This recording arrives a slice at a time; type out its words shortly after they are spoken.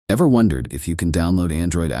Ever wondered if you can download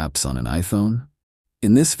Android apps on an iPhone?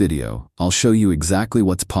 In this video, I'll show you exactly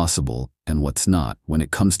what's possible and what's not when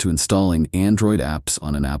it comes to installing Android apps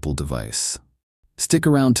on an Apple device. Stick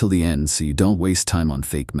around till the end so you don't waste time on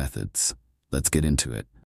fake methods. Let's get into it.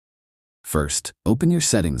 First, open your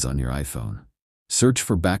settings on your iPhone. Search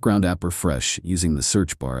for Background App Refresh using the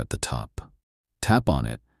search bar at the top. Tap on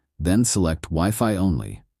it, then select Wi-Fi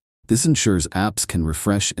only. This ensures apps can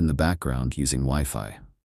refresh in the background using Wi-Fi.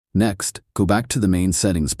 Next, go back to the main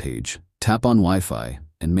settings page, tap on Wi-Fi,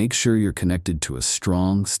 and make sure you're connected to a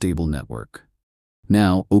strong, stable network.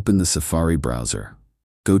 Now, open the Safari browser.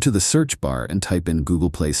 Go to the search bar and type in Google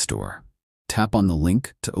Play Store. Tap on the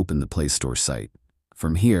link to open the Play Store site.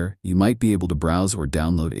 From here, you might be able to browse or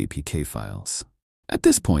download APK files. At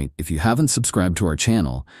this point, if you haven't subscribed to our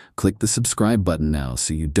channel, click the subscribe button now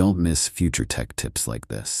so you don't miss future tech tips like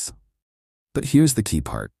this. But here's the key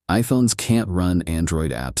part. iPhones can't run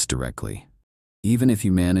Android apps directly. Even if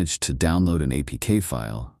you manage to download an APK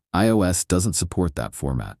file, iOS doesn't support that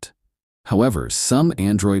format. However, some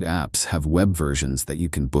Android apps have web versions that you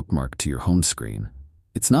can bookmark to your home screen.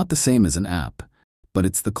 It's not the same as an app, but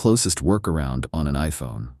it's the closest workaround on an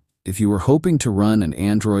iPhone. If you were hoping to run an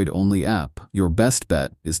Android-only app, your best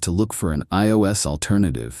bet is to look for an iOS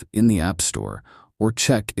alternative in the App Store or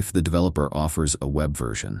check if the developer offers a web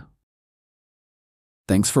version.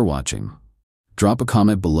 Thanks for watching. Drop a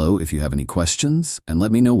comment below if you have any questions and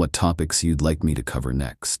let me know what topics you'd like me to cover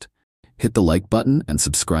next. Hit the like button and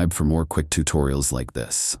subscribe for more quick tutorials like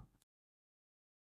this.